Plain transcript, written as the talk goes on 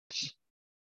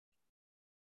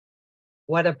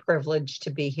what a privilege to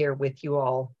be here with you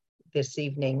all this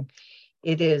evening.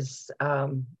 It is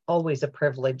always a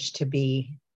privilege to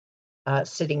be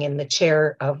sitting in the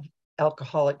chair of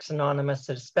Alcoholics Anonymous,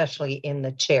 especially in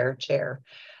the chair.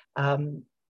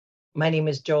 My name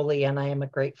is Jolie, and I am a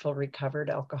grateful recovered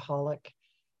alcoholic.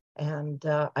 And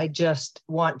I just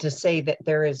want to say that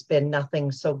there has been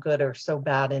nothing so good or so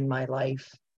bad in my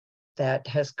life that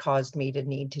has caused me to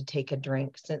need to take a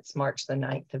drink since March the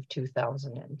 9th of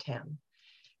 2010.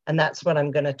 And that's what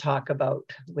I'm going to talk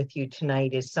about with you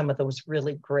tonight, is some of those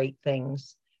really great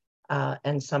things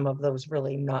and some of those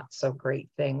really not so great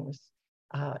things.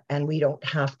 And we don't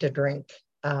have to drink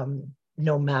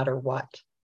no matter what.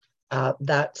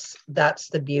 That's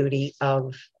the beauty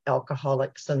of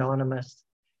Alcoholics Anonymous,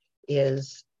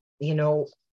 is,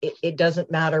 it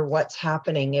doesn't matter what's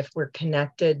happening. If we're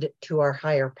connected to our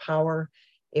higher power,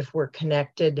 if we're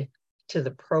connected to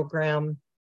the program,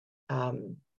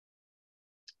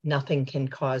 nothing can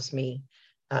cause me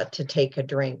to take a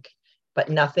drink, but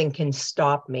nothing can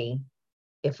stop me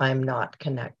if I'm not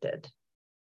connected.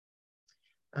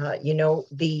 The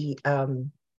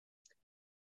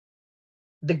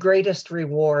greatest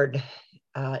reward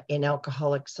in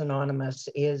Alcoholics Anonymous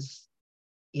is,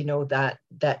 that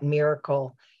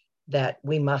miracle that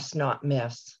we must not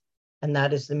miss. And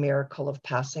that is the miracle of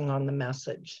passing on the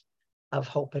message of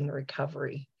hope and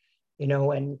recovery,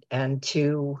 and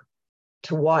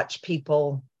to watch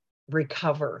people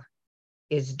recover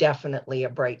is definitely a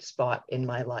bright spot in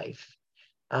my life.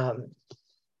 I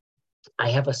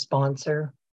have a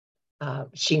sponsor.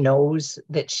 She knows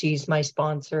that she's my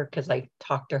sponsor because I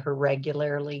talk to her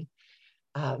regularly.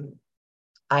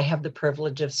 I have the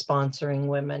privilege of sponsoring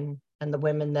women, and the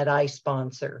women that I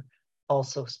sponsor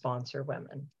also sponsor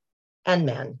women and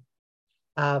men.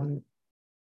 And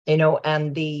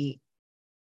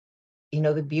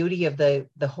the beauty of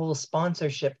the whole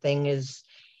sponsorship thing is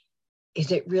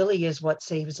it really is what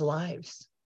saves lives.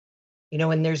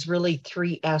 And there's really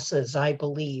 3 S's, I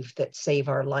believe, that save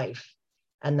our life.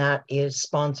 And that is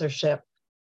sponsorship,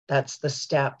 that's the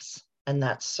steps, and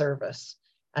that's service.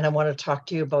 And I want to talk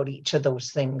to you about each of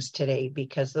those things today,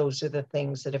 because those are the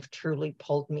things that have truly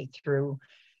pulled me through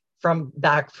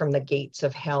back from the gates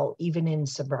of hell, even in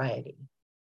sobriety.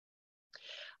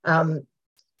 I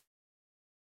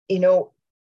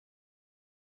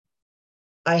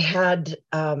had,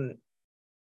 a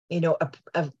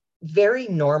very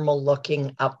normal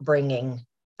looking upbringing.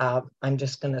 I'm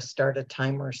just going to start a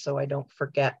timer so I don't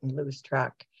forget and lose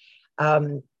track.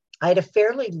 I had a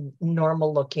fairly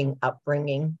normal looking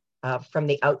upbringing from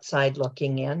the outside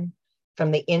looking in.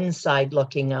 From the inside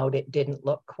looking out, it didn't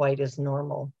look quite as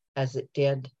normal as it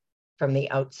did from the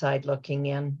outside looking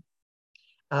in.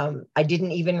 I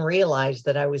didn't even realize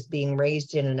that I was being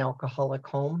raised in an alcoholic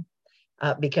home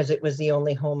because it was the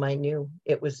only home I knew.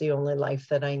 It was the only life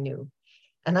that I knew.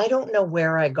 And I don't know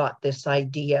where I got this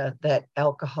idea that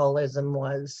alcoholism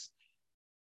was,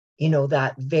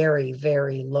 that very,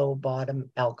 very low bottom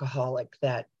alcoholic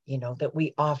that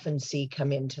we often see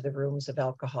come into the rooms of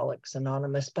Alcoholics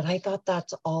Anonymous. But I thought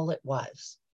that's all it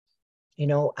was.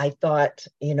 I thought,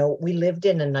 we lived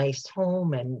in a nice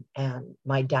home and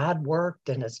my dad worked.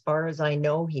 And as far as I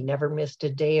know, he never missed a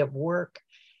day of work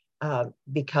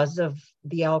because of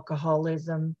the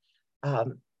alcoholism.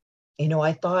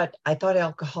 I thought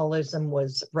alcoholism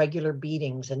was regular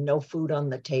beatings and no food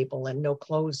on the table and no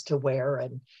clothes to wear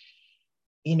and,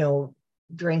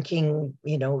 drinking,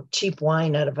 cheap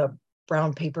wine out of a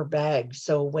brown paper bag.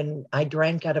 So when I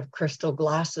drank out of crystal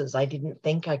glasses, I didn't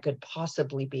think I could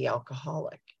possibly be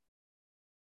alcoholic.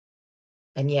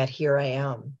 And yet here I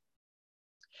am.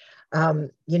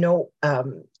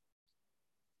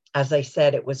 As I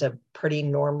said, it was a pretty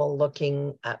normal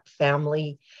looking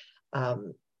family.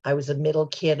 I was a middle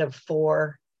kid of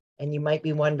 4, and you might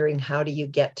be wondering, how do you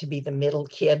get to be the middle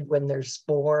kid when there's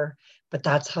 4? But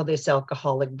that's how this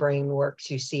alcoholic brain works.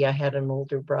 You see, I had an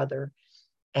older brother,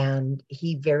 and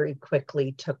he very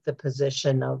quickly took the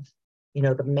position of,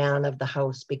 the man of the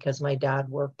house because my dad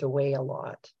worked away a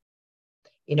lot.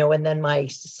 And then my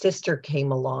sister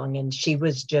came along, and she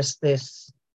was just this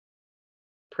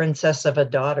princess of a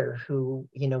daughter who,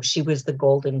 she was the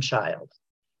golden child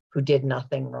who did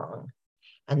nothing wrong.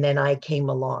 And then I came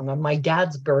along on my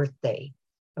dad's birthday.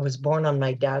 I was born on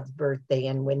my dad's birthday.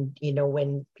 And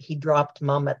when he dropped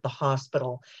mom at the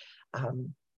hospital,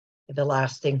 the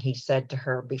last thing he said to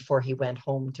her before he went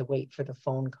home to wait for the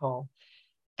phone call.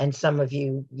 And some of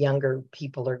you younger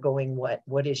people are going,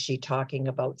 what is she talking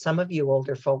about? Some of you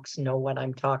older folks know what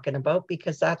I'm talking about,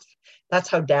 because that's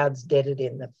how dads did it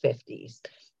in the 50s.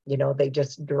 They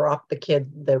just dropped the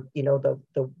kid,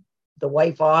 the the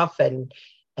wife off and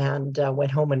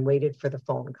went home and waited for the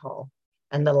phone call.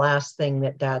 And the last thing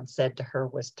that Dad said to her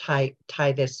was, tie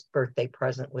this birthday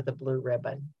present with a blue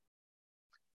ribbon.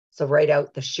 So right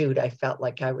out the chute, I felt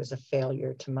like I was a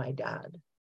failure to my dad.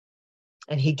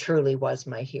 And he truly was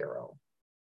my hero.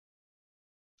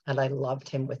 And I loved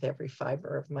him with every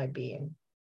fiber of my being.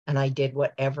 And I did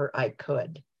whatever I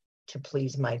could to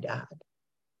please my dad.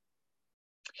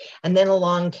 And then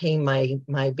along came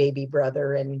my baby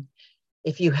brother. And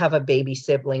if you have a baby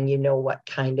sibling, you know what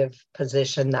kind of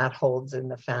position that holds in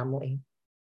the family.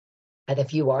 And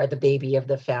if you are the baby of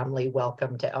the family,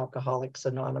 welcome to Alcoholics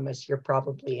Anonymous. You're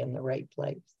probably in the right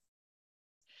place.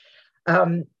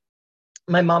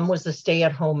 My mom was a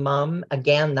stay-at-home mom.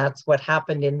 Again, that's what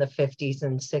happened in the 50s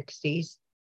and 60s.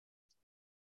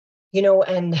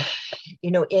 And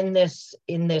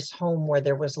in this home where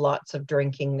there was lots of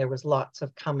drinking, there was lots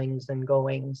of comings and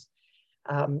goings.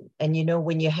 And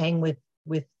when you hang with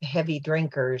heavy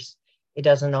drinkers, it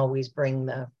doesn't always bring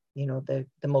the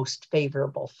most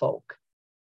favorable folk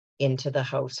into the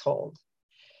household.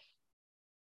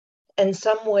 And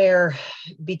somewhere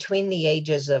between the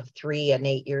ages of 3 and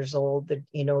 8 years old,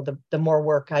 the more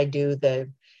work I do,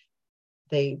 the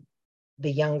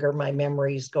younger my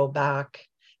memories go back.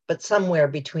 But somewhere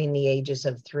between the ages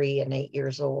of 3 and 8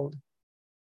 years old,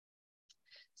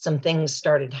 some things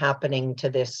started happening to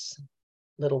this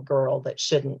little girl that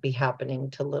shouldn't be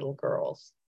happening to little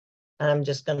girls. And I'm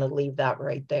just going to leave that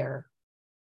right there.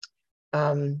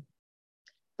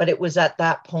 But it was at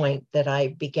that point that I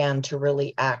began to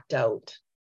really act out.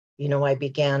 I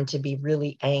began to be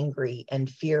really angry and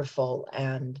fearful.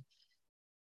 And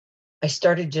I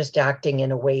started just acting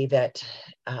in a way that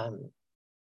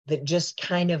just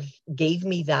kind of gave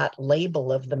me that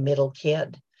label of the middle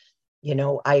kid.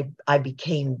 I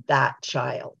became that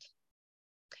child.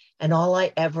 And all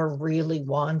I ever really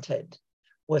wanted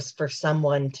was for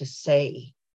someone to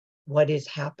say, what is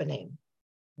happening?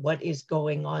 What is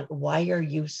going on? Why are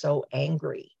you so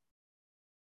angry?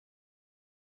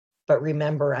 But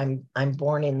remember, I'm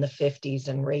born in the 50s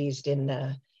and raised in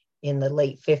the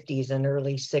late 50s and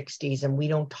early 60s, and we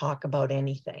don't talk about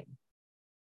anything.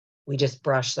 We just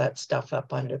brush that stuff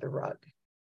up under the rug.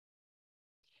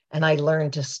 And I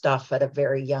learned to stuff at a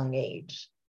very young age.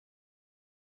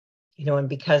 And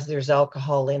because there's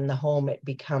alcohol in the home, it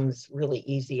becomes really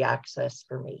easy access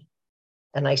for me.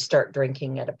 And I start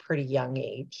drinking at a pretty young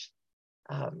age.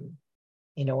 And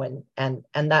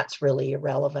that's really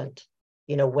irrelevant,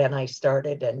 when I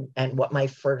started and what my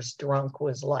first drunk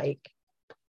was like.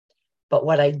 But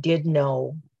what I did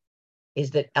know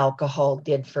is that alcohol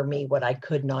did for me what I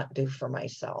could not do for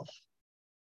myself.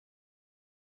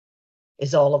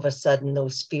 Is all of a sudden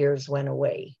those fears went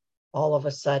away. All of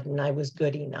a sudden I was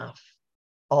good enough.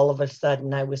 All of a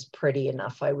sudden I was pretty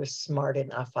enough. I was smart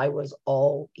enough. I was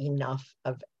all enough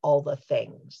of all the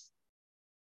things.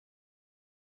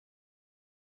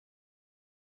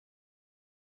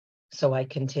 So I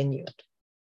continued.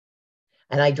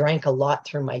 And I drank a lot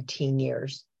through my teen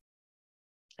years.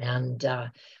 And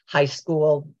high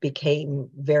school became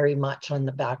very much on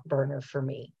the back burner for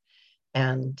me.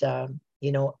 And,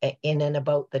 in and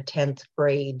about the 10th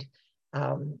grade,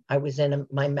 I was in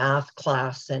my math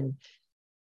class, and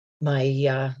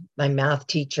my math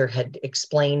teacher had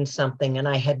explained something, and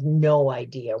I had no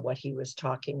idea what he was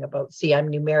talking about. See, I'm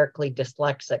numerically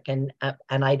dyslexic, and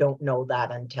I don't know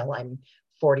that until I'm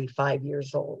 45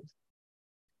 years old.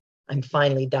 I'm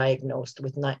finally diagnosed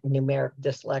with numeric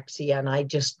dyslexia, and I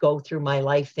just go through my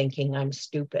life thinking I'm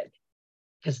stupid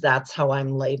because that's how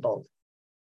I'm labeled.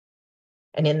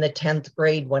 And in the 10th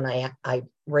grade, when I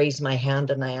raised my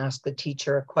hand and I asked the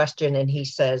teacher a question, and he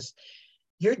says,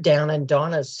 "You're Dan and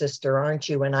Donna's sister, aren't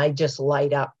you?" And I just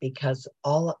light up because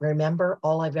all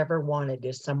I've ever wanted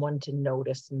is someone to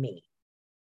notice me.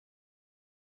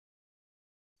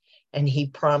 And he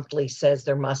promptly says,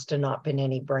 "There must have not been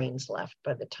any brains left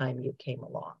by the time you came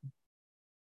along."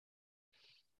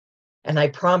 And I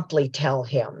promptly tell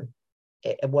him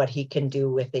what he can do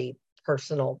with a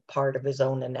personal part of his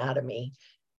own anatomy.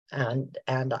 And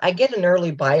I get an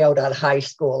early buyout out of high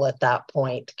school at that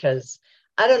point, because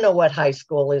I don't know what high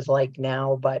school is like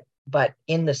now, but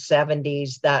in the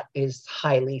 70s, that is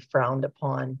highly frowned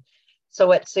upon.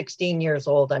 So at 16 years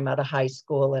old, I'm out of high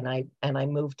school, and I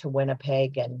moved to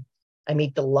Winnipeg, and I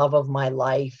meet the love of my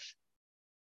life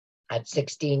at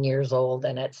 16 years old,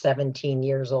 and at 17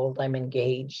 years old, I'm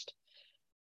engaged.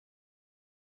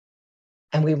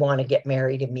 And we want to get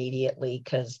married immediately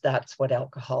because that's what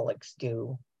alcoholics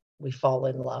do. We fall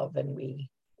in love and we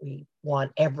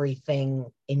want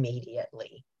everything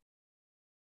immediately.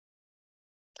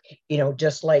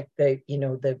 Just like the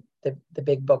the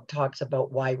big book talks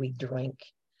about why we drink,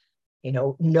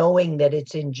 knowing that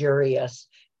it's injurious,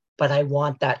 but I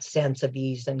want that sense of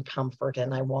ease and comfort,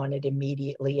 and I want it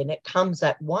immediately. And it comes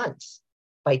at once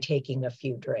by taking a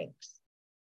few drinks.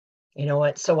 You know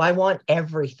what? So I want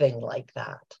everything like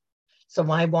that. So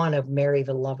I want to marry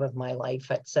the love of my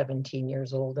life at 17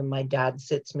 years old. And my dad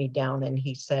sits me down and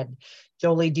he said,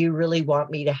 Jolie, do you really want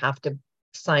me to have to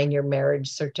sign your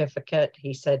marriage certificate?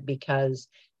 He said, because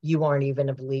you aren't even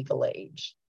of legal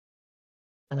age.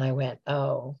 And I went,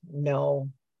 oh, no,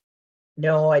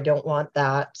 I don't want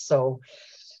that. So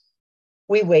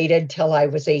we waited till I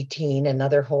was 18,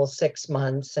 another whole 6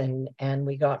 months, and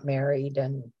we got married,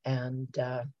 and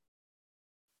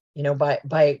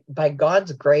by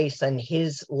God's grace and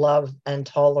his love and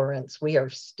tolerance, we are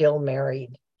still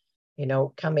married.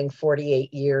 Coming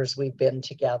 48 years we've been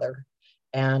together,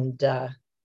 and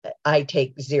I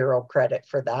take zero credit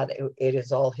for that. It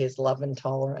is all his love and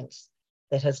tolerance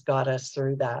that has got us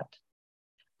through that.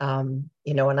 And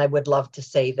I would love to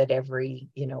say that every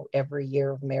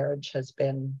year of marriage has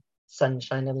been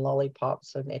sunshine and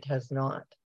lollipops, and it has not.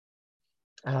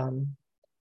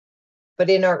 But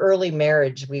in our early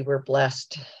marriage, we were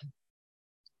blessed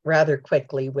rather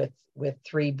quickly with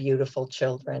 3 beautiful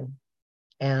children.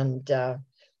 And,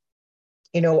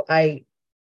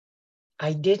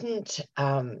 I didn't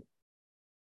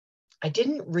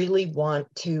really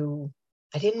want to,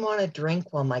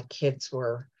 drink while my kids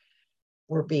were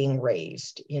being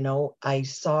raised. I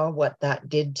saw what that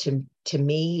did to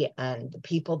me and the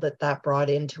people that brought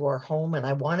into our home, and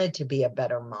I wanted to be a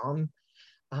better mom.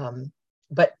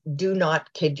 But do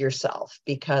not kid yourself,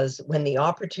 because when the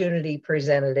opportunity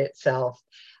presented itself,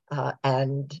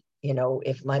 and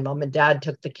if my mom and dad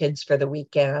took the kids for the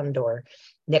weekend, or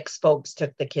Nick's folks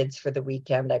took the kids for the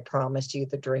weekend, I promise you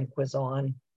the drink was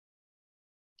on.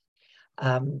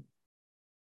 And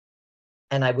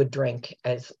I would drink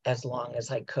as long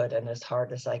as I could and as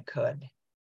hard as I could.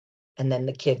 And then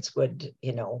the kids would,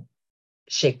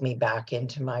 shake me back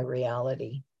into my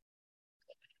reality.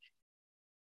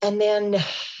 And then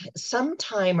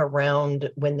sometime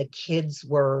around when the kids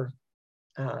were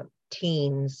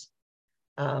teens,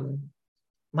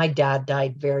 my dad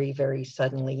died very, very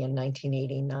suddenly in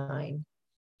 1989,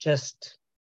 just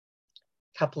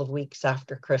a couple of weeks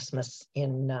after Christmas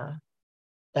in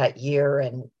that year.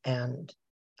 And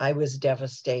I was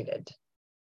devastated.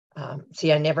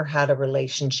 See, I never had a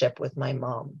relationship with my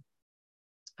mom.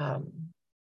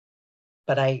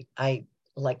 But I,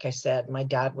 like I said, my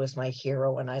dad was my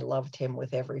hero, and I loved him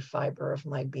with every fiber of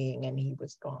my being, and he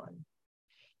was gone.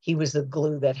 He was the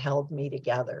glue that held me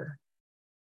together.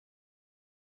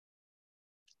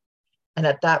 And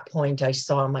at that point, I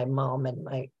saw my mom and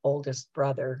my oldest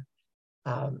brother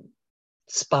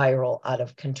spiral out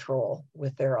of control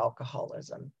with their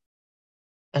alcoholism.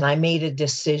 And I made a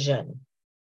decision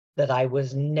that I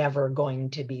was never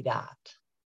going to be that.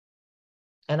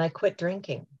 And I quit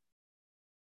drinking.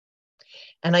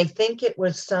 And I think it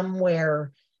was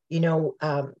somewhere, how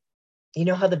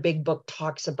the big book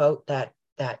talks about that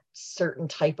certain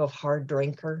type of hard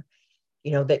drinker,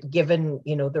 that given,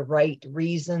 the right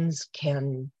reasons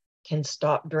can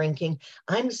stop drinking.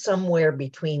 I'm somewhere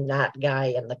between that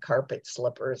guy and the carpet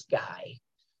slippers guy,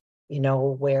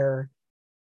 where,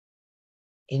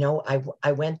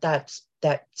 I went that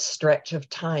stretch of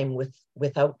time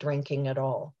without drinking at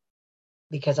all,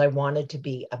 because I wanted to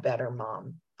be a better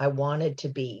mom. I wanted to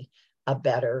be a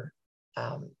better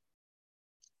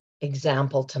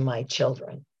example to my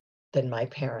children than my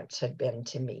parents had been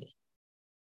to me.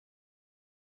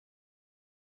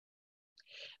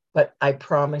 But I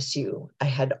promise you, I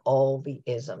had all the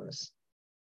isms.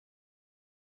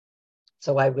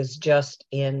 So I was just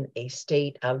in a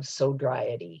state of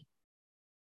sobriety.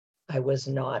 I was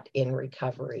not in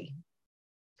recovery.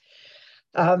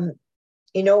 And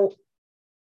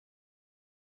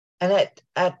at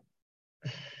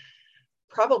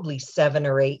probably 7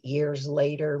 or 8 years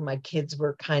later, my kids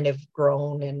were kind of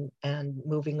grown and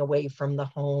moving away from the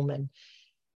home,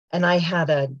 and I had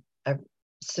a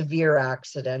severe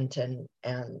accident, and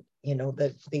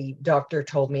the doctor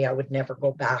told me I would never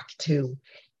go back to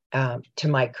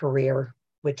my career,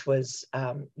 which was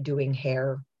doing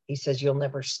hair. He says, you'll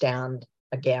never stand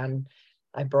again.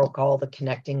 I broke all the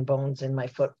connecting bones in my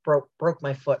foot, broke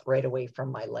my foot right away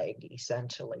from my leg,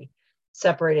 essentially.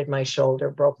 Separated my shoulder,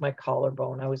 broke my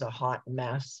collarbone. I was a hot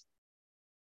mess.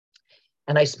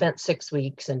 And I spent 6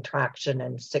 weeks in traction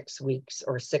and 6 weeks,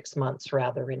 or 6 months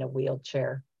rather, in a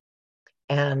wheelchair.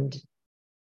 And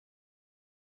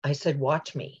I said,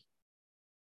 watch me.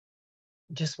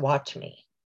 Just watch me.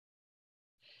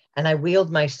 And I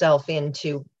wheeled myself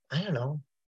into, I don't know,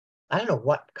 I don't know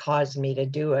what caused me to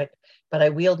do it, but I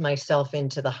wheeled myself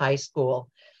into the high school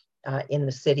in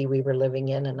the city we were living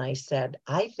in. And I said,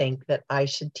 I think that I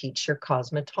should teach your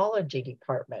cosmetology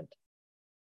department.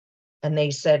 And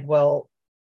they said, well,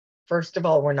 first of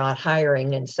all, we're not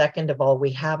hiring. And second of all,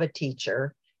 we have a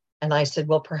teacher. And I said,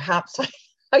 well, perhaps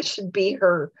I should be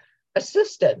her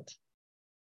assistant.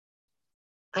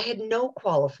 I had no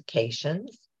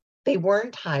qualifications. They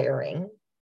weren't hiring.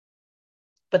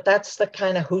 But that's the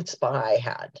kind of chutzpah I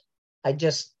had. I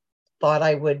just thought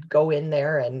I would go in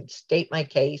there and state my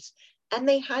case, and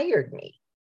they hired me.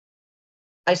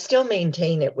 I still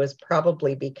maintain it was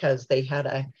probably because they had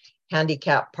a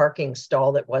handicap parking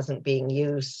stall that wasn't being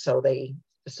used, so they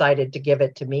decided to give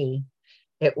it to me.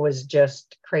 It was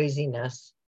just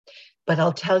craziness. But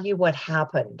I'll tell you what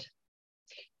happened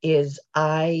is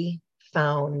I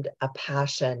found a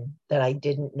passion that I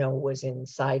didn't know was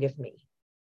inside of me.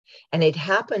 And it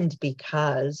happened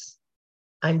because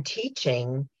I'm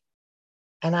teaching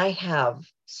and I have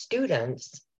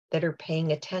students that are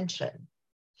paying attention,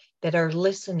 that are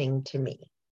listening to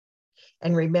me.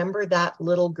 And remember that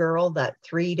little girl, that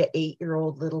 3 to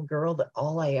 8-year-old little girl, that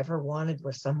all I ever wanted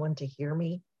was someone to hear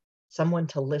me, someone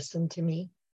to listen to me.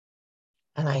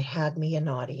 And I had me an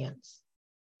audience.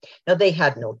 Now, they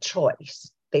had no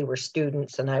choice. They were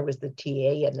students and I was the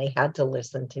TA and they had to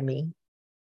listen to me.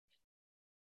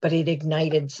 But it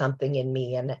ignited something in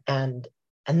me. And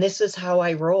this is how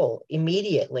I roll.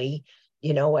 Immediately,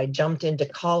 you know, I jumped into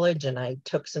college and I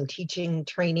took some teaching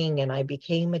training and I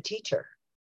became a teacher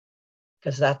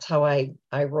because that's how I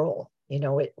roll. You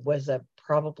know, it was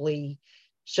probably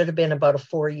should have been about a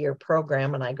 4-year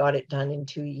program and I got it done in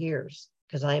 2 years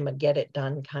because I'm a get it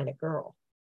done kind of girl.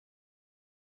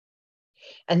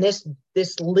 And this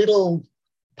little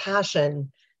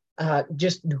passion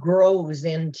just grows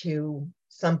into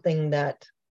something that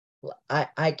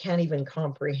I can't even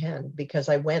comprehend, because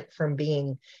I went from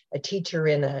being a teacher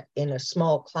in a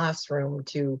small classroom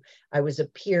to I was a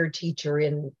peer teacher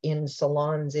in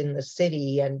salons in the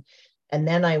city, and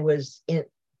then I was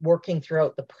working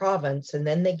throughout the province, and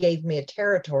then they gave me a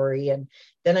territory, and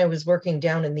then I was working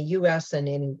down in the US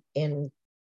and in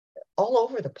all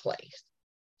over the place.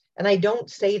 And I don't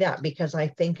say that because I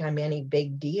think I'm any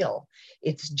big deal.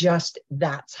 It's just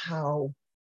that's how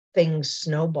things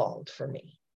snowballed for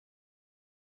me.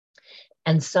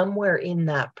 And somewhere in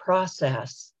that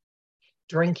process,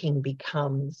 drinking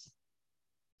becomes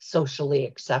socially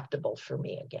acceptable for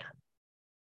me again.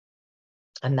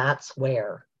 And that's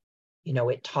where, you know,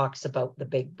 it talks about the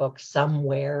big book.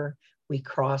 Somewhere we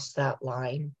crossed that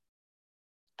line.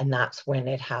 And that's when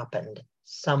it happened.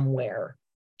 Somewhere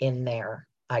in there,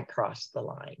 I crossed the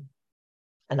line.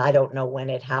 And I don't know when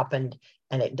it happened,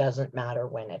 and it doesn't matter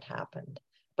when it happened.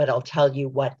 But I'll tell you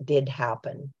what did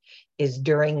happen is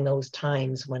during those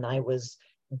times when I was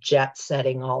jet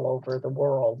setting all over the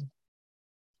world,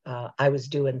 I was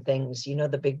doing things, you know,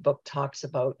 the big book talks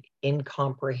about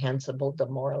incomprehensible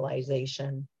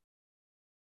demoralization.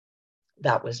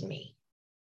 That was me.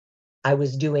 I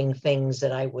was doing things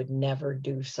that I would never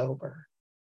do sober.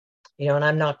 You know, and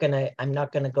I'm not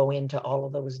gonna go into all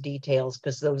of those details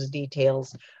because those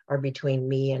details are between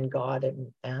me and God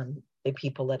and the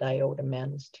people that I owed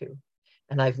amends to.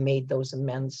 And I've made those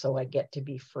amends, so I get to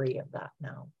be free of that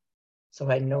now. So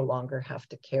I no longer have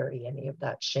to carry any of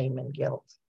that shame and guilt.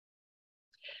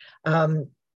 You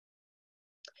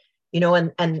know,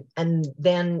 and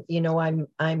then, you know, I'm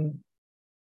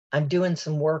doing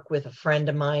some work with a friend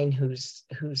of mine who's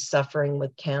suffering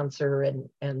with cancer, and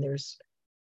there's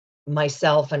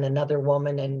myself and another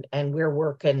woman, and we're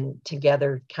working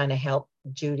together, kind of help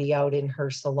Judy out in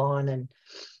her salon,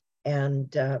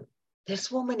 and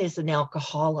this woman is an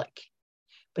alcoholic,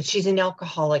 but she's an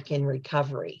alcoholic in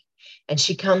recovery, and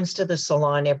she comes to the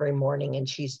salon every morning and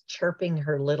she's chirping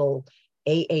her little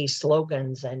AA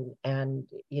slogans and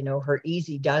you know, her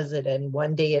easy does it and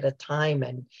one day at a time,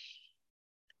 and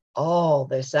all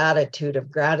this attitude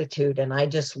of gratitude. And I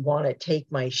just want to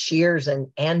take my shears and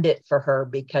end it for her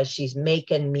because she's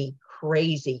making me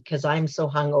crazy because I'm so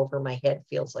hungover, my head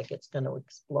feels like it's going to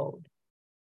explode.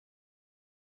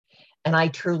 And I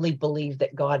truly believe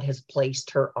that God has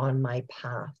placed her on my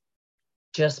path,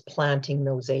 just planting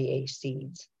those AA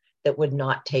seeds that would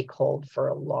not take hold for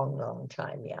a long, long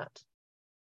time yet.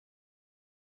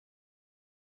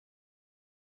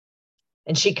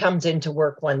 And she comes into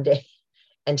work one day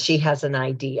and she has an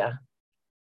idea,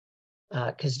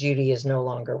 because Judy is no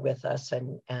longer with us,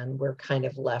 and we're kind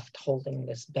of left holding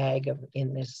this bag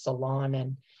in this salon.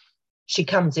 And she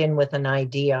comes in with an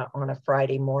idea on a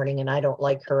Friday morning, and I don't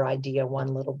like her idea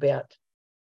one little bit.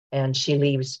 And she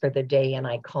leaves for the day, and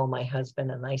I call my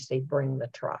husband and I say, bring the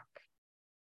truck.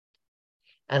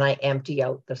 And I empty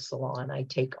out the salon. I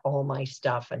take all my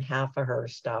stuff and half of her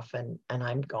stuff, and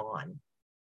I'm gone.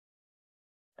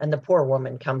 And the poor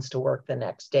woman comes to work the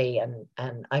next day,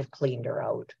 and I've cleaned her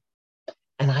out.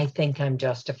 And I think I'm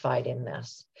justified in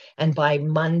this. And by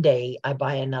Monday, I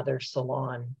buy another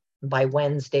salon. By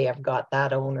Wednesday, I've got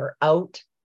that owner out.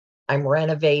 I'm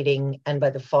renovating. And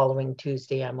by the following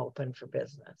Tuesday, I'm open for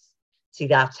business. See,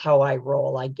 that's how I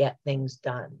roll. I get things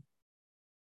done.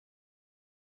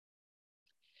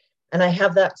 And I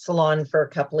have that salon for a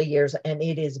couple of years, and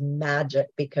it is magic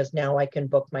because now I can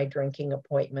book my drinking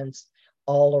appointments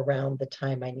all around the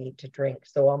time I need to drink.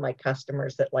 So all my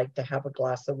customers that like to have a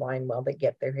glass of wine while they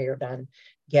get their hair done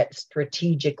get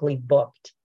strategically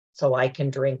booked so I can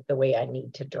drink the way I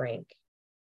need to drink.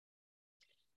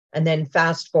 And then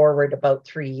fast forward about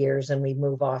 3 years and we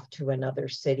move off to another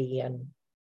city, and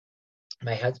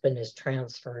my husband is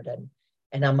transferred,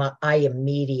 and I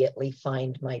immediately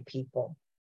find my people.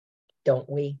 Don't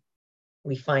we?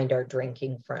 We find our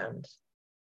drinking friends.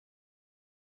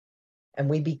 And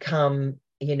we become,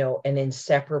 an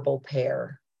inseparable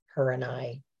pair, her and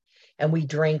I. And we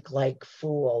drink like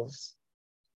fools.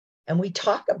 And we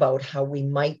talk about how we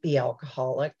might be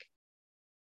alcoholic,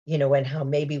 and how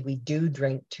maybe we do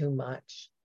drink too much.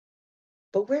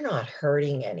 But we're not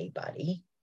hurting anybody,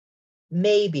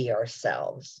 maybe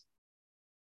ourselves.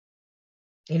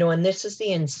 And this is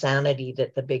the insanity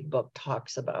that the big book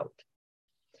talks about.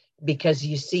 Because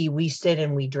you see, we sit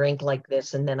and we drink like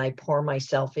this, and then I pour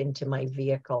myself into my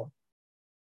vehicle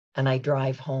and I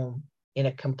drive home in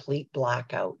a complete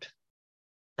blackout.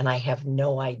 And I have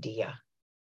no idea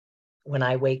when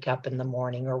I wake up in the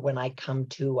morning or when I come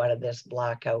to out of this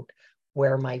blackout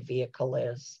where my vehicle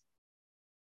is.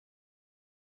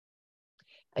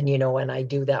 And, and I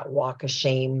do that walk of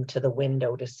shame to the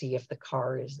window to see if the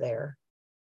car is there.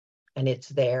 And it's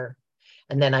there.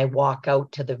 And then I walk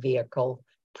out to the vehicle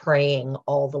praying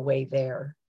all the way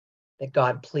there that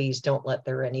God, please don't let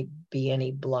there be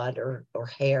any blood or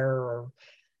hair or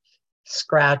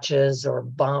scratches or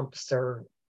bumps or,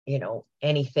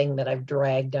 anything that I've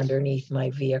dragged underneath my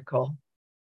vehicle.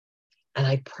 And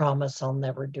I promise I'll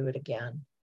never do it again.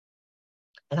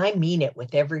 And I mean it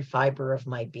with every fiber of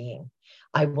my being.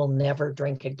 I will never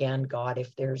drink again, God.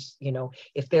 If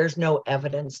there's no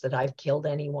evidence that I've killed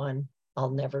anyone,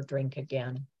 I'll never drink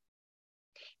again.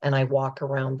 And I walk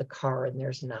around the car and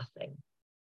there's nothing.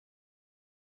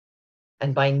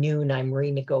 And by noon, I'm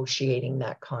renegotiating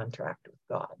that contract with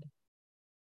God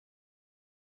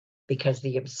because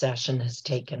the obsession has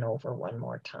taken over one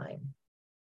more time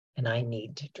and I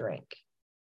need to drink.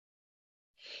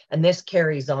 And this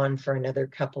carries on for another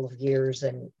couple of years,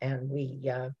 and we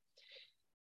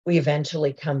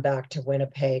eventually come back to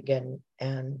Winnipeg, and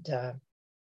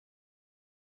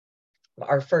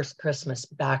our first Christmas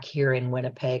back here in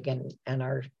Winnipeg, and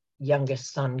our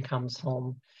youngest son comes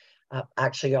home.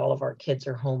 Actually, all of our kids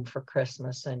are home for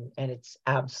Christmas, and it's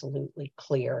absolutely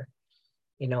clear,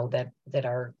 that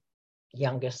our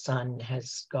youngest son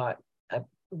has got a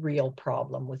real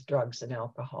problem with drugs and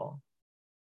alcohol.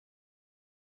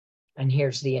 And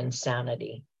here's the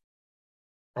insanity.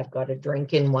 I've got a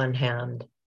drink in one hand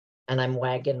and I'm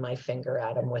wagging my finger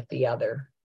at him with the other,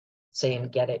 saying,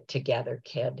 get it together,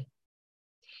 kid.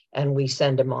 And we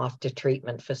send him off to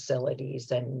treatment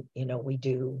facilities, and, we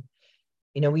do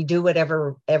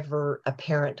whatever a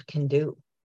parent can do.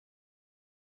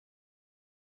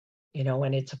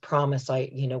 And it's a promise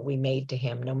we made to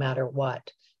him, no matter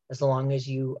what, as long as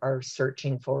you are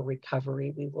searching for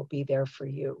recovery, we will be there for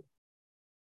you.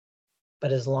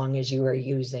 But as long as you are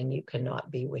using, you cannot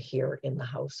be here in the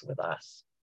house with us.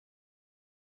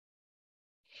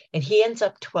 And he ends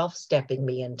up 12-stepping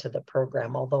me into the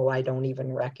program, although I don't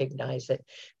even recognize it.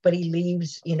 But he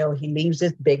leaves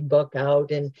his big book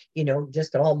out and,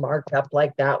 just all marked up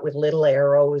like that with little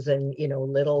arrows and,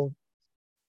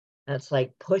 that's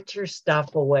like, put your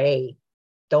stuff away.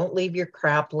 Don't leave your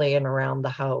crap laying around the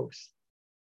house.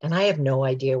 And I have no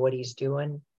idea what he's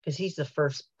doing, because he's the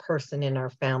first person in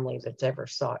our family that's ever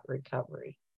sought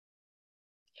recovery.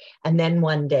 And then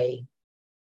one day,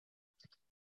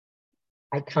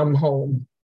 I come home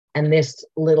and this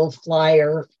little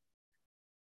flyer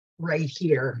right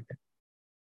here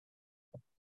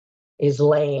is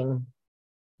laying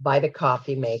by the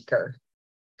coffee maker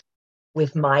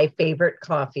with my favorite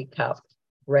coffee cup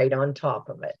right on top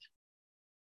of it.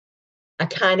 I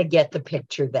kind of get the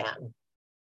picture then.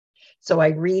 So I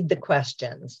read the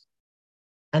questions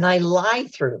and I lie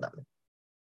through them.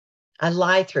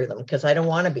 Because I don't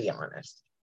want to be honest.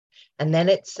 And then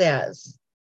it says,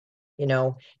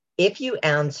 If you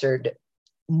answered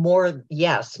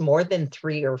yes, more than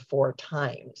 3 or 4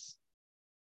 times,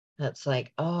 that's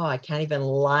like, oh, I can't even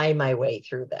lie my way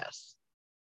through this.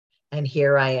 And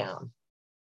here I am.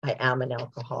 I am an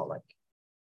alcoholic.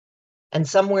 And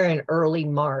somewhere in early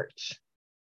March,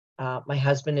 my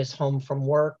husband is home from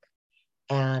work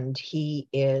and he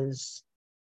is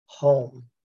home.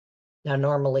 Now,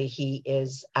 normally he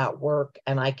is at work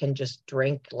and I can just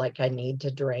drink like I need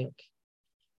to drink.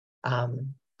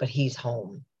 But he's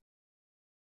home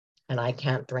and I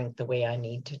can't drink the way I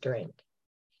need to drink.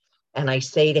 And I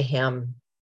say to him,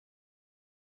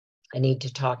 I need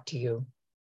to talk to you.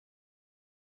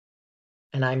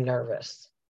 And I'm nervous.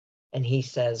 And he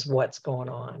says, what's going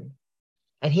on?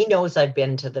 And he knows I've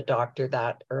been to the doctor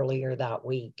earlier that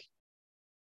week.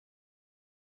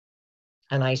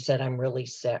 And I said, I'm really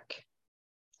sick.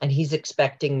 And he's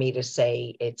expecting me to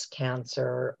say it's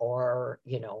cancer or,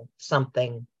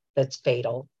 something that's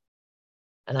fatal.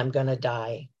 And I'm going to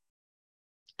die.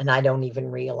 And I don't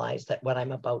even realize that what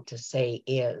I'm about to say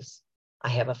is I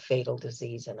have a fatal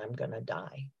disease and I'm going to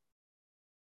die.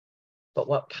 But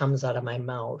what comes out of my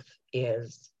mouth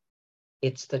is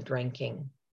it's the drinking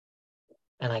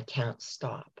and I can't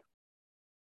stop.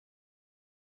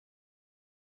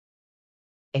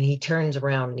 And he turns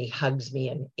around and he hugs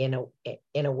me in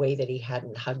a way that he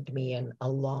hadn't hugged me in a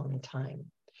long time.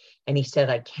 And he said,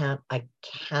 I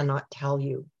cannot tell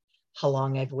you how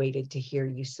long I've waited to hear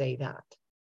you say that.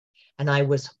 And I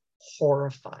was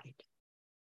horrified.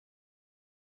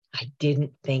 I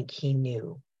didn't think he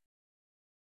knew.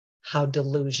 How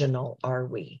delusional are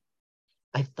we?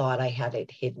 I thought I had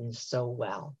it hidden so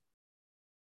well.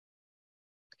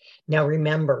 Now,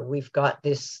 remember, we've got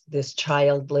this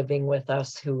child living with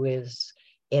us who is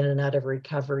in and out of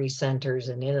recovery centers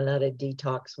and in and out of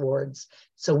detox wards.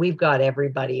 So we've got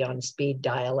everybody on speed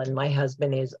dial, and my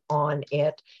husband is on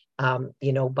it.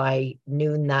 By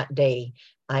noon that day,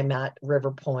 I'm at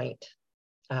River Point,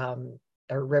 or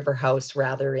River House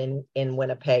rather, in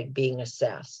Winnipeg being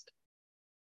assessed.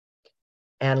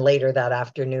 And later that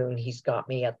afternoon, he's got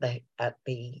me at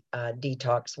the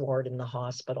detox ward in the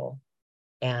hospital.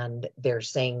 And they're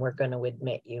saying, we're going to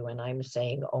admit you. And I'm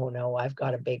saying, oh no, I've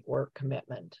got a big work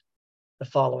commitment the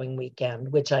following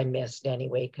weekend, which I missed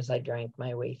anyway, because I drank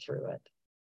my way through it.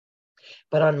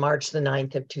 But on March the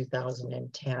 9th of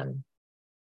 2010,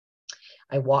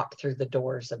 I walked through the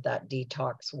doors of that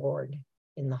detox ward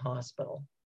in the hospital.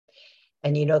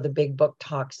 And the big book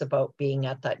talks about being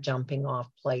at that jumping off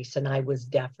place. And I was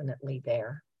definitely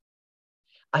there.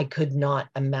 I could not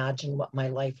imagine what my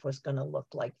life was going to look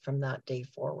like from that day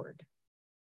forward,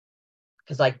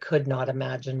 because I could not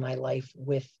imagine my life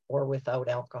with or without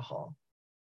alcohol.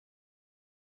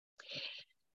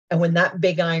 And when that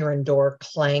big iron door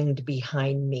clanged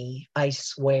behind me, I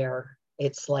swear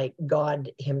it's like God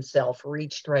himself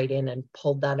reached right in and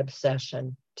pulled that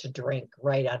obsession to drink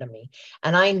right out of me.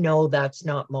 And I know that's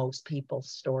not most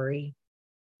people's story,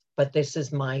 but this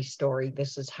is my story.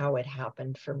 This is how it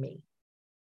happened for me.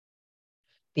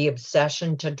 The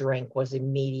obsession to drink was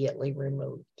immediately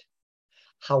removed.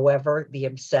 However, the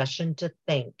obsession to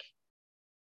think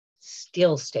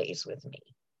still stays with me.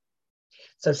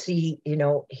 So see,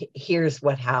 here's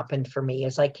what happened for me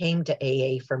is I came to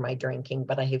AA for my drinking,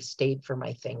 but I have stayed for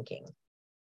my thinking.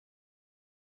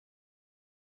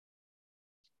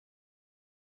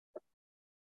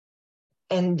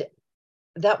 And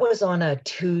that was on a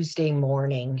Tuesday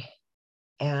morning.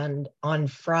 And on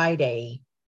Friday,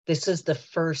 this is the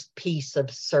first piece of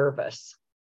service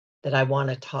that I want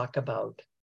to talk about.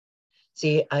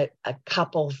 See, a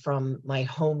couple from my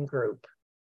home group,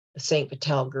 the St.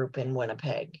 Vital group in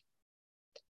Winnipeg,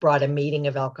 brought a meeting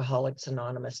of Alcoholics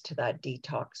Anonymous to that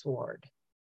detox ward.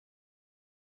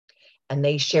 And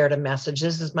they shared a message.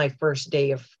 This is my first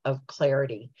day of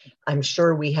clarity. I'm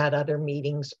sure we had other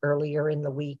meetings earlier in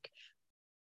the week,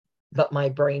 but my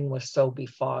brain was so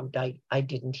befogged, I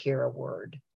didn't hear a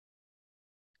word.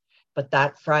 But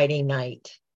that Friday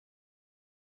night,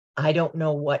 I don't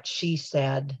know what she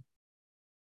said,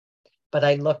 but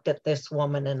I looked at this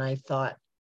woman and I thought,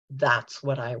 that's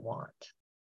what I want.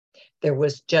 It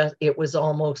was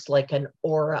almost like an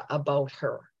aura about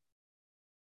her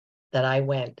that I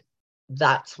went,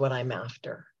 that's what I'm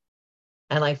after.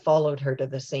 And I followed her to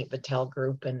the St. Vital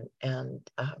group, and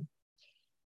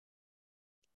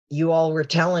you all were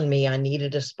telling me I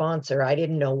needed a sponsor. I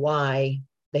didn't know why.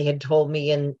 They had told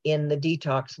me in the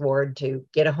detox ward to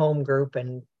get a home group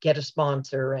and get a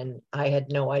sponsor, and I had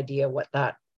no idea what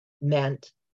that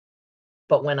meant.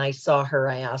 But when I saw her,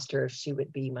 I asked her if she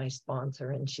would be my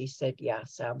sponsor, and she said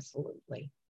yes, absolutely.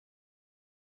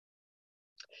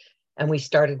 And we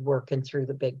started working through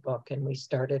the big book, and we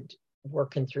started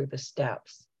working through the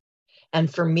steps.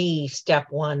 And for me,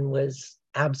 step one was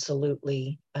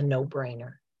absolutely a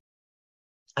no-brainer.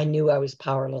 I knew I was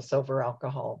powerless over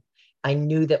alcohol. I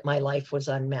knew that my life was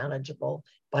unmanageable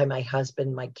by my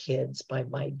husband, my kids, by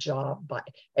my job, by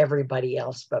everybody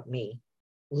else but me.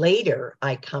 Later,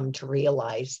 I come to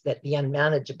realize that the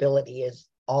unmanageability is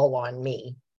all on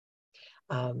me.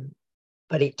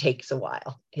 But it takes a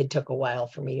while. It took a while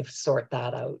for me to sort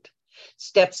that out.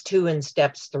 Steps 2 and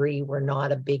steps 3 were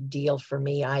not a big deal for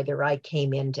me either. I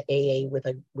came into AA with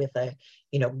a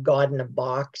God in a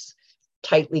box,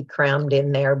 tightly crammed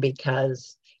in there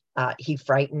because he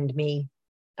frightened me,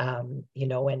 and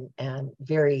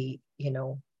very,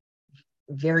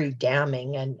 very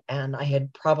damning. And I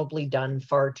had probably done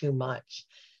far too much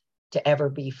to ever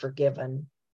be forgiven.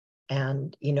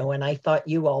 And I thought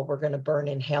you all were going to burn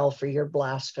in hell for your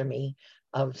blasphemy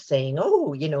of saying,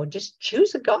 oh, just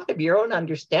choose a God of your own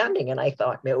understanding. And I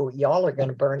thought, no, y'all are going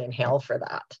to burn in hell for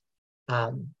that.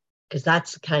 Because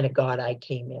that's the kind of God I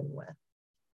came in with.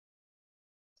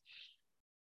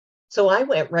 So I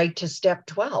went right to step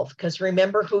 12, because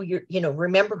remember who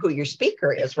your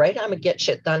speaker is, right? I'm a get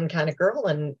shit done kind of girl.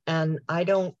 And I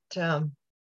don't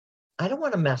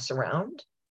want to mess around.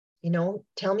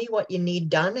 Tell me what you need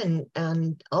done,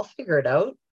 and I'll figure it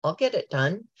out. I'll get it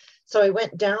done. So I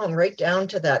went right down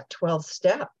to that 12th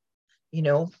step,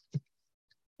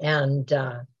 and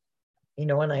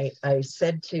I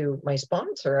said to my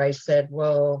sponsor, I said,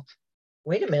 well,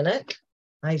 wait a minute.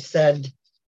 I said,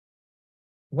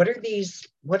 what are these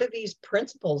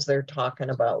principles they're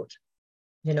talking about?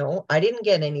 I didn't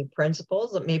get any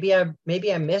principles. Maybe I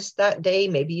missed that day.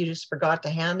 Maybe you just forgot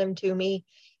to hand them to me.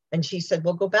 And she said,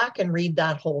 well, go back and read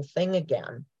that whole thing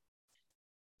again.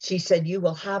 She said, you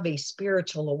will have a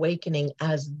spiritual awakening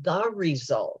as the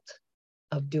result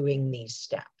of doing these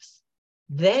steps.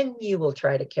 Then you will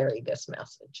try to carry this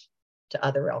message to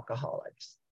other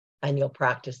alcoholics, and you'll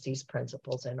practice these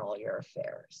principles in all your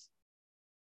affairs.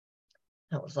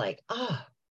 I was like,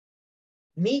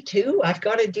 me too. I've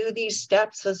got to do these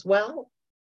steps as well.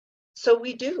 So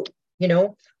we do,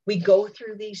 we go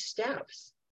through these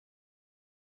steps.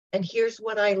 And here's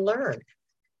what I learned,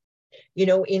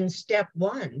 in step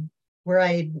 1, where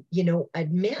I,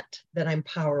 admit that I'm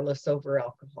powerless over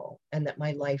alcohol and that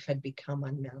my life had become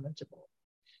unmanageable.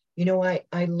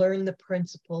 I learned the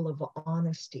principle of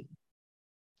honesty.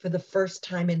 For the first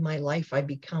time in my life, I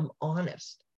become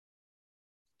honest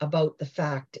about the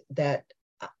fact that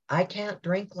I can't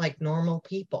drink like normal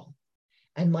people,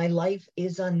 and my life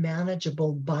is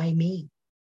unmanageable by me.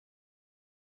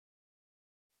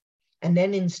 And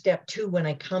then in step 2, when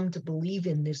I come to believe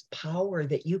in this power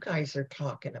that you guys are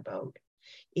talking about,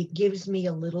 it gives me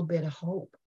a little bit of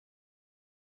hope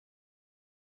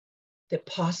that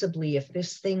possibly if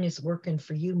this thing is working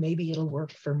for you, maybe it'll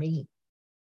work for me.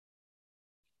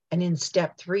 And in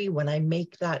step 3, when I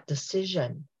make that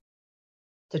decision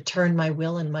to turn my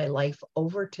will and my life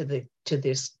over to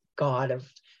this God of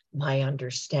my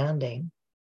understanding,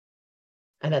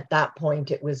 and at that point,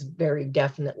 it was very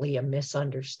definitely a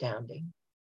misunderstanding.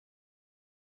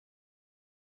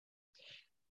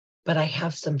 But I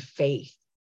have some faith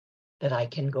that I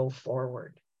can go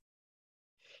forward.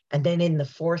 And then in the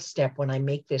 4th step, when I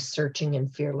make this searching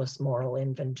and fearless moral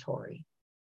inventory,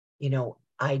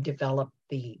 I develop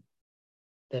the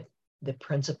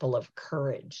principle of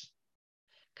courage.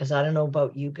 Because I don't know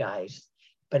about you guys,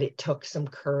 but it took some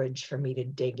courage for me to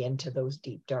dig into those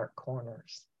deep, dark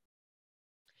corners.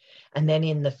 And then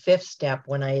in the 5th step,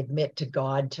 when I admit to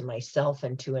God, to myself,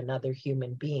 and to another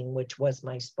human being, which was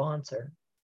my sponsor,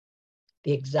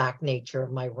 the exact nature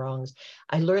of my wrongs,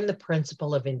 I learned the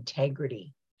principle of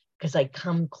integrity, because I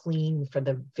come clean for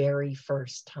the very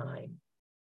first time.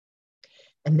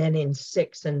 And then in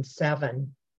 6 and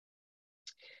 7,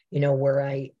 where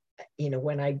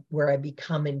I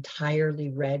become entirely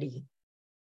ready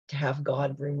to have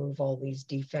God remove all these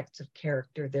defects of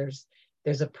character,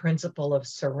 there's a principle of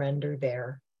surrender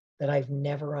there that I've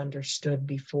never understood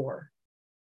before.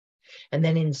 And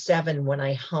then in 7, when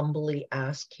I humbly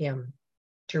ask him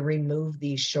to remove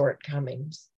these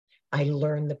shortcomings, I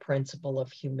learn the principle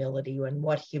of humility and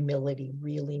what humility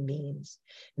really means,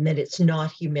 and that it's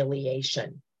not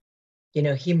humiliation.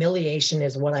 Humiliation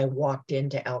is what I walked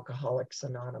into Alcoholics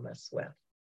Anonymous with.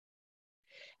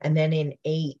 And then in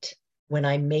 8, when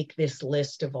I make this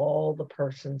list of all the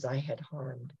persons I had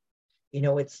harmed,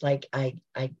 it's like I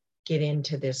get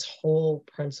into this whole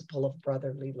principle of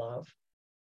brotherly love.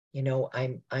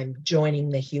 I'm joining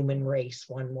the human race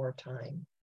one more time.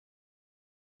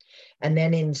 And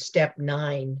then in step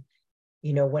 9,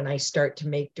 when I start to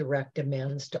make direct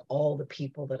amends to all the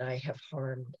people that I have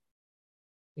harmed,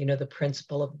 the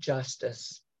principle of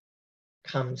justice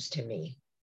comes to me.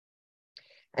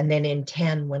 And then in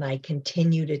 10, when I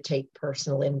continue to take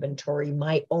personal inventory,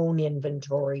 my own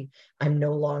inventory, I'm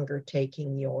no longer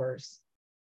taking yours.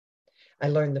 I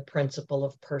learned the principle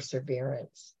of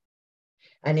perseverance.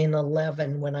 And in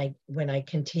 11, when I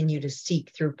continue to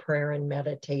seek through prayer and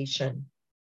meditation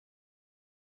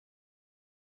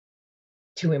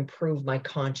to improve my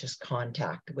conscious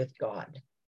contact with God.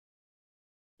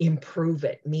 Improve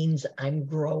it means I'm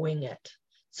growing it.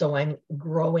 So I'm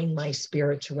growing my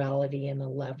spirituality in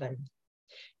 11.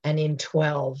 And in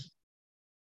 12,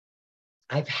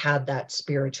 I've had that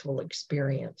spiritual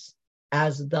experience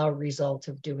as the result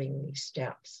of doing these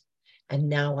steps. And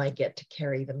now I get to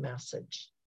carry the message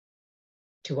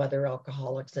to other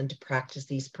alcoholics and to practice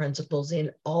these principles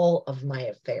in all of my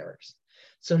affairs.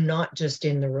 So not just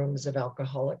in the rooms of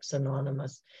Alcoholics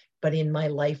Anonymous, but in my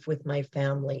life with my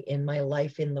family, in my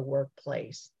life in the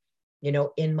workplace,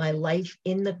 in my life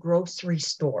in the grocery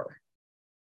store.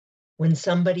 When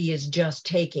somebody is just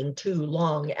taking too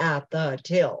long at the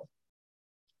till,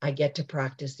 I get to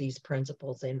practice these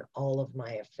principles in all of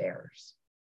my affairs.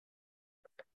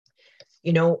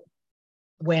 When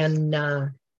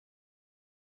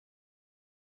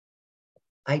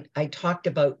I talked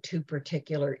about two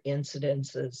particular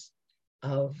incidences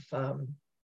of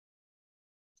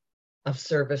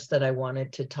service that I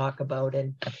wanted to talk about,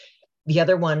 and the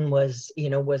other one was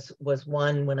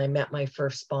one when I met my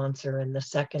first sponsor, and the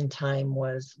second time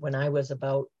was when I was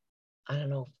about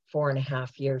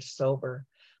 4.5 years sober.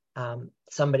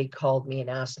 Somebody called me and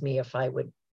asked me if I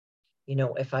would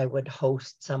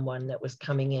host someone that was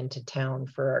coming into town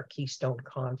for our Keystone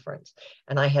conference.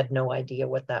 And I had no idea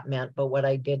what that meant. But what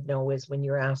I did know is when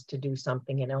you're asked to do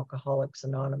something in Alcoholics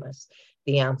Anonymous,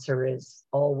 the answer is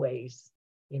always,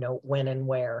 when and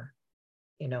where,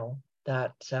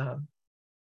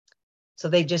 so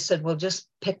they just said, well, just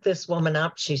pick this woman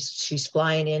up. She's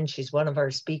flying in. She's one of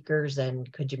our speakers.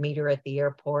 And could you meet her at the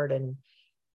airport? And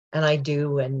I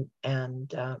do. And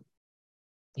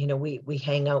we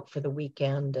hang out for the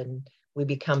weekend and we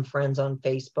become friends on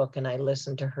Facebook, and I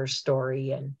listen to her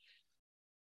story and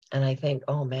I think,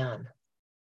 oh man,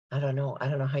 I don't know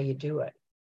how you do it.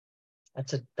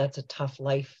 That's a tough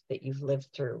life that you've lived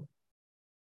through.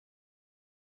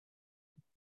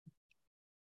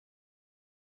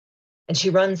 And she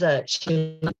runs a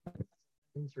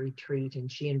retreat,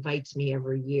 and she invites me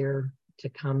every year to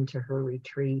come to her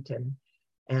retreat,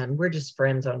 and we're just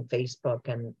friends on Facebook,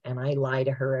 and I lie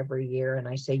to her every year and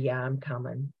I say, yeah, I'm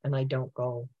coming, and I don't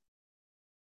go.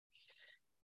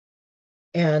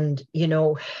 And,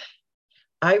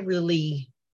 I really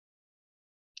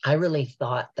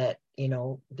thought that,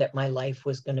 that my life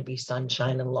was going to be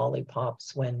sunshine and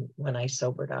lollipops when I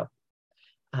sobered up,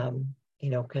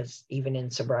 because even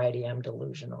in sobriety, I'm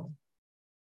delusional.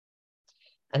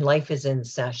 And life is in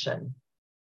session,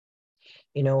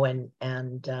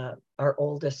 and our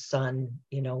oldest son,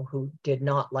 who did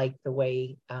not like the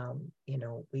way,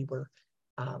 we were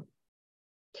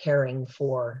caring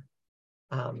for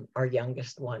our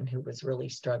youngest one, who was really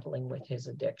struggling with his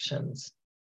addictions.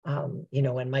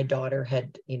 And my daughter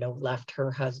had, left her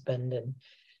husband,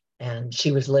 and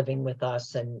she was living with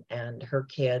us and her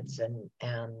kids, and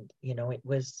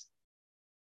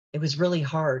it was really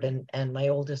hard. And my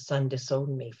oldest son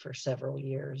disowned me for several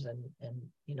years, and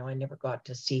I never got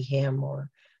to see him or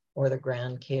the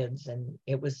grandkids, and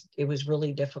it was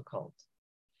really difficult.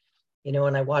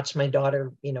 And I watched my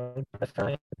daughter, into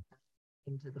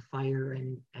the fire,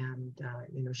 and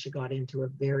she got into a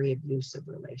very abusive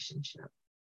relationship.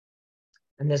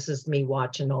 And this is me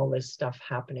watching all this stuff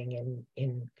happening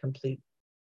in complete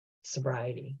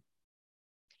sobriety.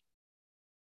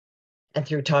 And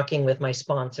through talking with my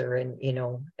sponsor, and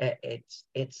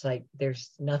it's like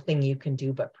there's nothing you can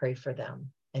do but pray for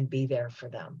them and be there for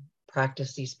them.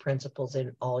 Practice these principles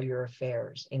in all your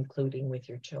affairs, including with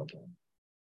your children.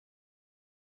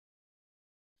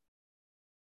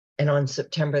 And on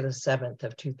September the 7th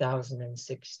of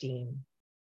 2016,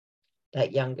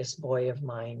 that youngest boy of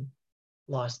mine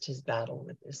lost his battle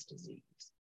with this disease.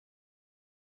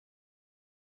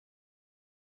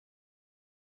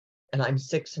 And I'm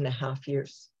 6.5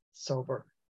 years sober.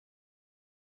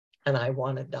 And I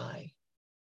want to die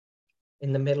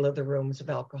in the middle of the rooms of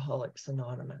Alcoholics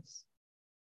Anonymous.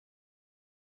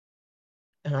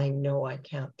 And I know I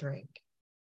can't drink.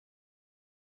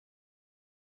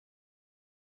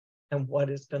 And what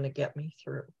is going to get me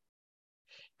through?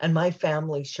 And my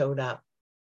family showed up.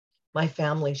 My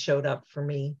family showed up for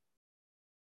me.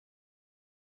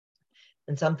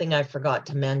 And something I forgot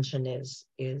to mention is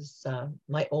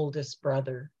my oldest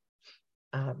brother.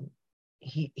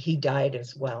 He died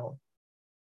as well.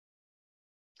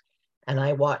 And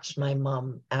I watched my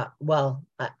mom,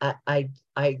 I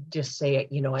just say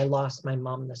it, you know, I lost my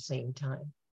mom the same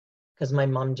time because my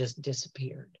mom just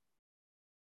disappeared.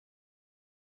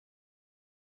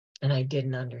 And I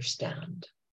didn't understand.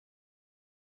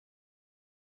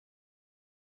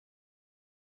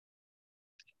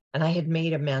 And I had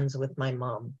made amends with my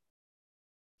mom.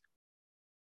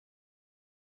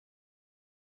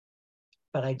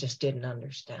 But I just didn't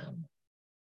understand.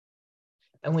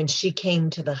 And when she came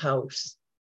to the house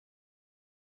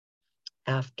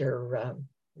after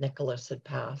Nicholas had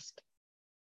passed,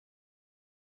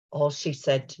 all she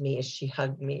said to me is she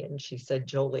hugged me and she said,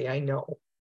 Jolie, I know.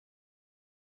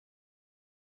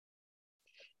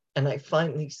 And I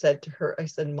finally said to her, I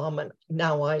said, Mama,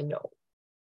 now I know.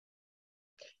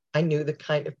 I knew the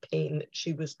kind of pain that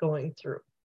she was going through.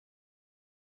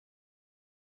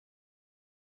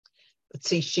 But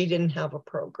see, she didn't have a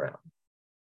program,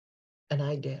 and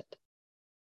I did.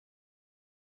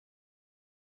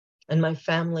 And my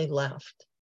family left.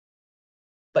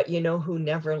 But you know who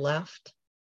never left?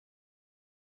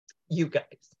 You guys.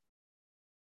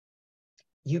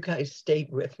 You guys stayed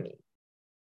with me.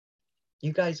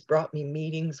 You guys brought me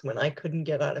meetings when I couldn't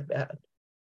get out of bed.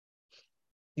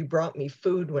 You brought me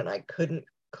food when I couldn't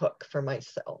cook for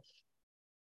myself.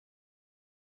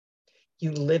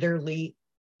 You literally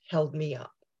held me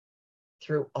up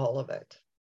through all of it.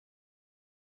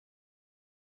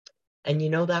 And you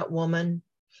know that woman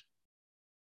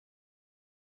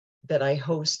that I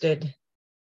hosted?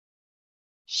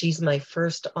 She's my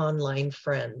first online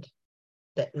friend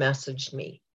that messaged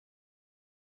me.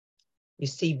 You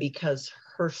see, because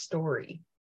her story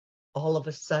all of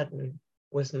a sudden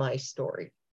was my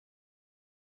story.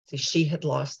 See, she had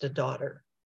lost a daughter,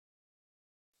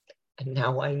 and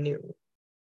now I knew.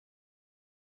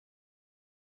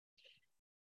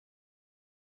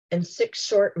 And 6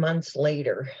 short months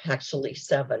later, actually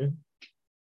 7,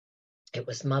 it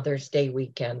was Mother's Day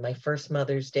weekend, my first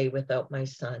Mother's Day without my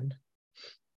son.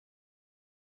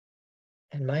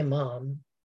 And my mom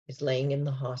is laying in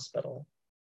the hospital,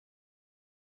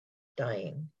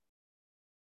 dying.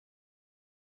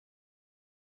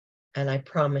 And I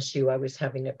promise you, I was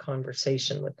having a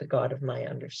conversation with the God of my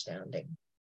understanding.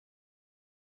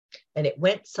 And it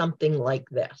went something like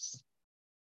this.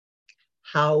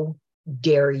 How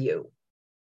dare you?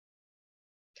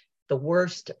 The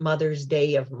worst Mother's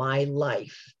Day of my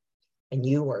life, and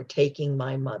you are taking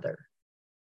my mother.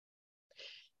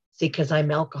 See, because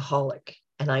I'm alcoholic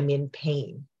and I'm in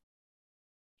pain.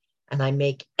 And I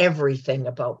make everything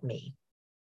about me.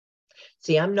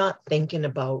 See, I'm not thinking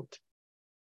about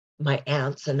my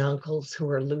aunts and uncles who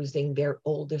are losing their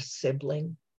oldest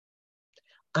sibling.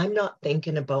 I'm not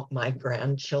thinking about my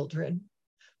grandchildren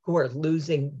who are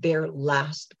losing their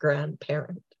last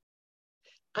grandparent.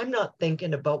 I'm not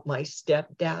thinking about my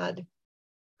stepdad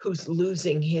who's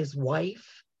losing his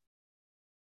wife.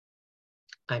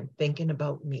 I'm thinking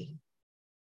about me.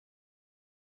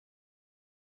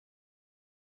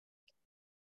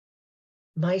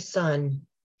 My son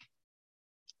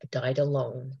died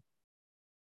alone.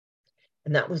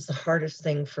 And that was the hardest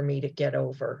thing for me to get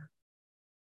over.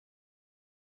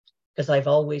 Because I've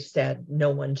always said no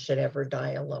one should ever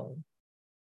die alone.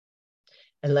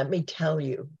 And let me tell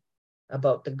you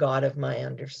about the God of my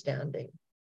understanding.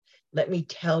 Let me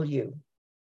tell you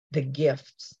the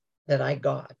gifts that I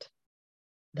got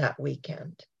that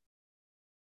weekend.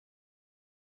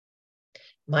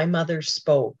 My mother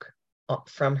spoke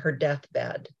from her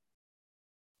deathbed.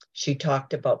 She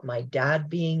talked about my dad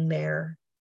being there.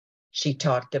 She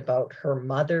talked about her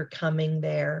mother coming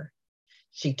there.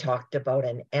 She talked about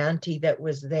an auntie that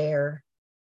was there.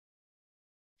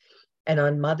 And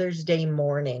on Mother's Day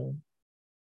morning,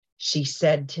 she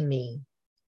said to me,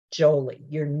 Jolie,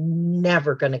 you're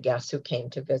never going to guess who came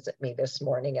to visit me this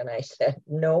morning. And I said,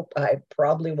 nope, I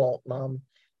probably won't, Mom.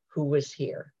 Who was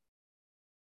here?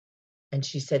 And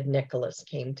she said, Nicholas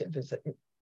came to visit me.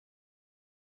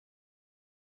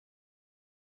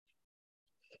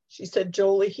 She said,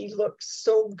 Jolie, he looks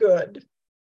so good.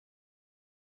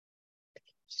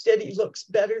 She said, he looks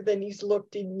better than he's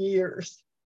looked in years.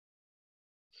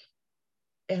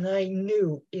 And I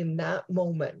knew in that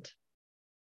moment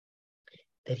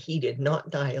that he did not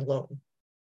die alone.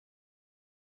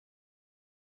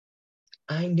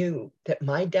 I knew that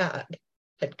my dad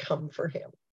had come for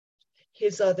him.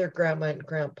 His other grandma and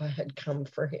grandpa had come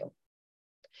for him.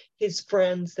 His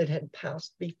friends that had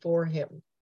passed before him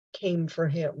came for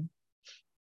him.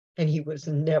 And he was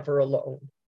never alone.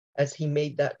 as he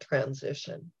made that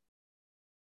transition.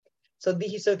 So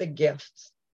these are the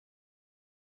gifts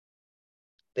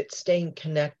that staying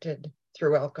connected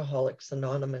through Alcoholics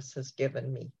Anonymous has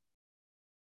given me.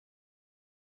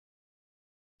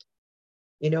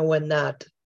 You know, when that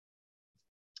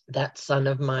son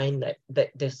of mine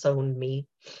that disowned me,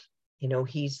 you know,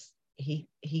 he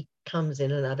comes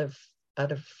in and out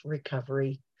of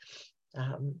recovery.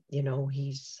 You know,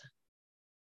 he's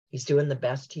doing the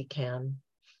best he can.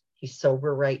 He's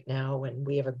sober right now, and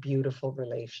we have a beautiful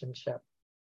relationship.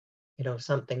 You know,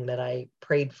 something that I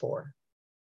prayed for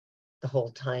the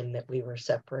whole time that we were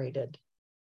separated.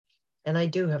 And I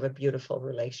do have a beautiful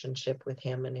relationship with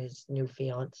him and his new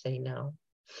fiance now.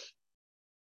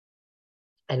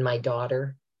 And my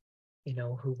daughter, you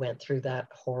know, who went through that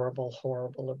horrible,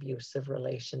 horrible abusive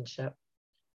relationship.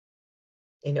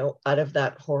 You know, out of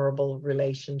that horrible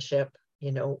relationship,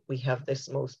 you know, we have this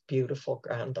most beautiful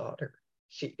granddaughter.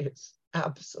 She is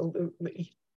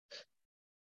absolutely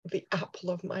the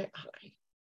apple of my eye.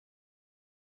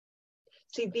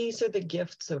 See, these are the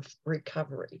gifts of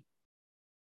recovery,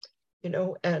 you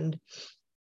know, and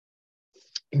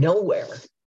nowhere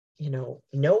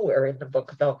in the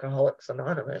book of Alcoholics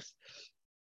Anonymous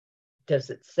does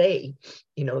it say,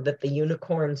 you know, that the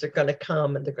unicorns are going to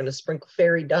come and they're going to sprinkle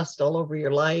fairy dust all over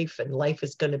your life and life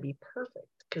is going to be perfect,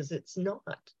 because it's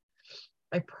not.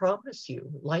 I promise you,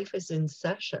 life is in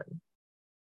session.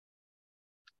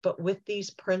 But with these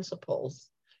principles,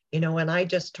 you know, and I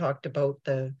just talked about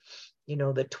the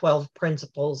 12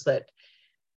 principles that,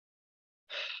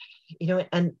 you know,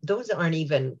 and those aren't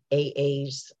even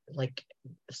AAs, like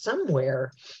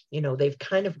somewhere, you know, they've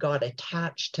kind of got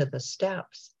attached to the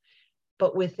steps.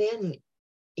 But within,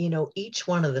 you know, each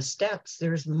one of the steps,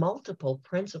 there's multiple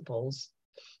principles,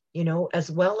 you know, as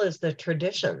well as the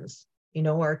traditions. You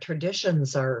know, our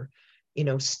traditions are, you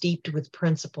know, steeped with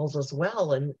principles as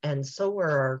well. And so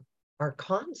are our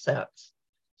concepts,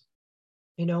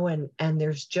 you know, and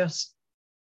there's just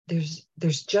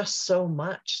so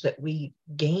much that we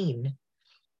gain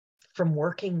from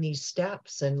working these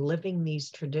steps and living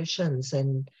these traditions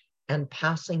and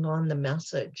passing on the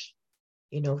message,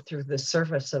 you know, through the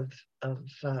service of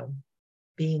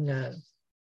being a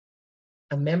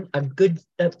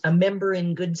member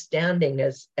in good standing,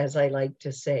 as I like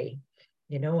to say.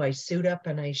 You know, I suit up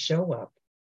and I show up.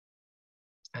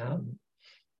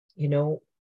 You know,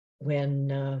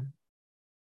 when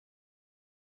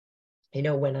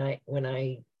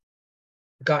I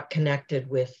got connected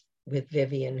with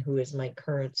Vivian, who is my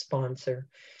current sponsor,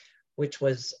 which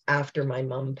was after my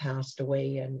mom passed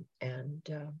away, and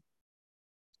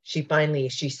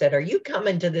she said, "Are you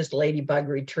coming to this ladybug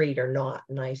retreat or not?"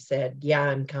 And I said, "Yeah,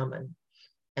 I'm coming."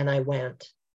 And I went.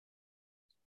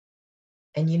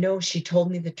 And, you know, she told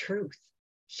me the truth.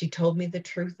 She told me the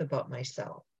truth about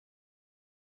myself.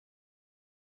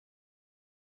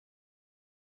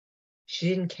 She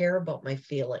didn't care about my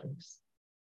feelings.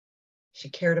 She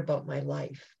cared about my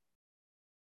life.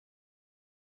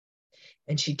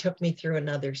 And she took me through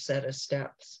another set of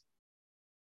steps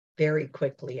very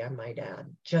quickly, I might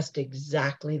add, just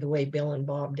exactly the way Bill and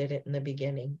Bob did it in the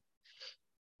beginning.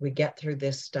 We get through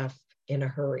this stuff in a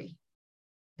hurry.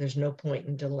 There's no point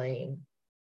in delaying.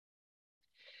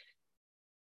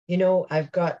 You know,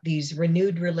 I've got these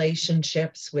renewed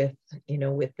relationships with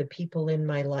the people in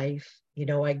my life. You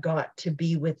know, I got to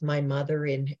be with my mother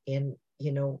in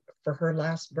you know, for her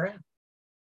last breath.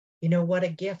 You know, what a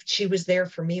gift. She was there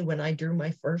for me when I drew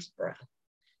my first breath,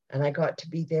 and I got to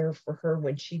be there for her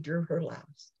when she drew her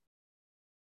last,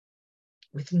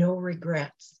 with no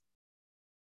regrets,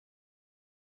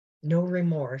 no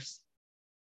remorse,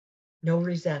 no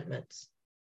resentments,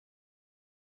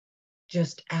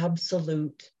 just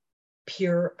absolute,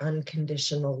 pure,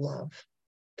 unconditional love.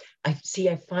 I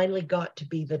finally got to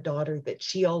be the daughter that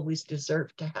she always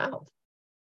deserved to have.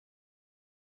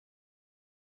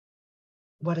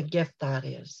 What a gift that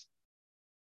is.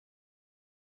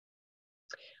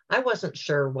 I wasn't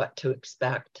sure what to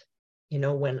expect, you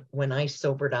know, when I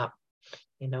sobered up,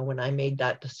 you know, when I made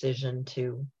that decision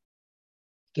to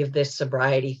give this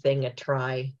sobriety thing a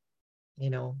try, you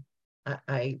know,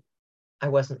 I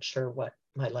wasn't sure what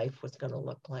my life was going to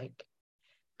look like.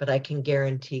 But I can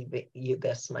guarantee you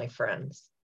this, my friends,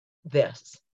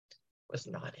 this was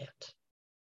not it.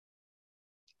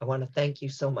 I want to thank you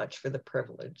so much for the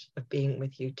privilege of being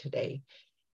with you today.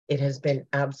 It has been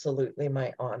absolutely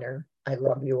my honor. I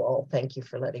love you all. Thank you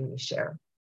for letting me share.